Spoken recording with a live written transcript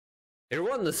Hey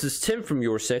everyone, this is Tim from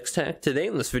YourSixTech. Today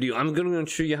in this video, I'm going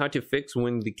to show you how to fix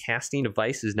when the casting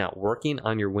device is not working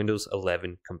on your Windows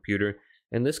 11 computer,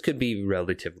 and this could be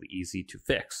relatively easy to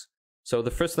fix. So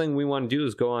the first thing we want to do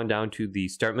is go on down to the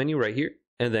Start menu right here,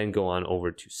 and then go on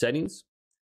over to Settings.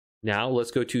 Now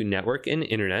let's go to Network and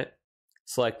Internet.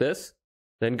 Select this,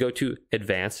 then go to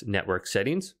Advanced Network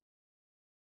Settings.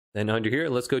 Then under here,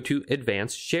 let's go to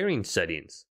Advanced Sharing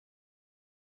Settings.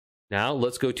 Now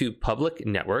let's go to Public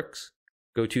Networks.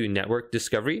 Go to Network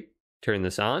Discovery, turn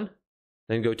this on,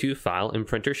 then go to File and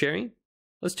Printer Sharing.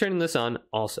 Let's turn this on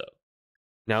also.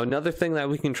 Now another thing that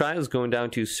we can try is going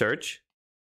down to Search,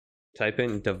 type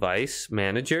in Device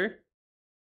Manager,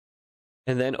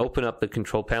 and then open up the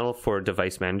control panel for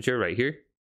Device Manager right here.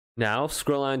 Now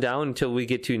scroll on down until we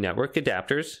get to Network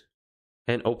Adapters,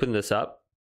 and open this up.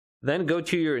 Then go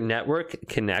to your network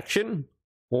connection,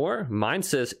 or mine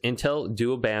says Intel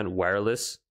Dual Band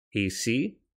Wireless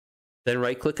AC. Then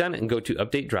right click on it and go to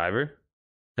Update Driver,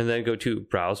 and then go to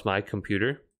Browse My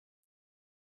Computer.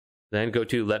 Then go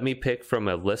to Let me pick from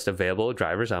a list of available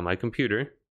drivers on my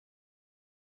computer.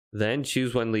 Then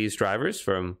choose one of these drivers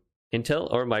from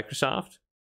Intel or Microsoft,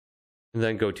 and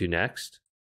then go to Next.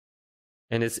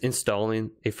 And it's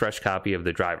installing a fresh copy of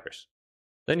the drivers.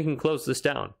 Then you can close this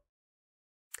down.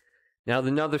 Now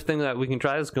another thing that we can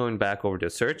try is going back over to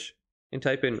Search and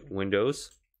type in Windows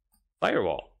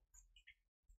Firewall.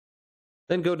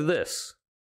 Then go to this.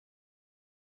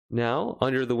 Now,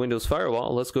 under the Windows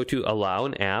Firewall, let's go to Allow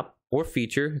an app or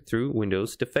feature through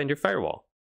Windows Defender Firewall.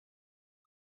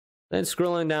 Then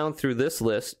scroll on down through this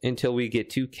list until we get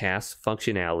to Cast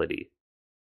Functionality.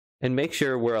 And make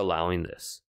sure we're allowing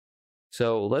this.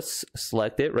 So let's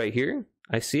select it right here.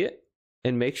 I see it.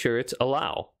 And make sure it's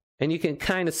Allow. And you can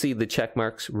kind of see the check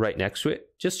marks right next to it.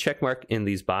 Just check mark in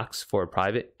these boxes for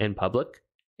private and public,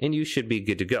 and you should be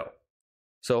good to go.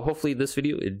 So hopefully this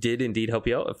video did indeed help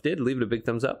you out. If it did, leave it a big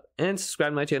thumbs up and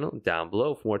subscribe to my channel down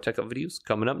below for more tech videos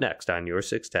coming up next on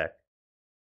YourSixTech.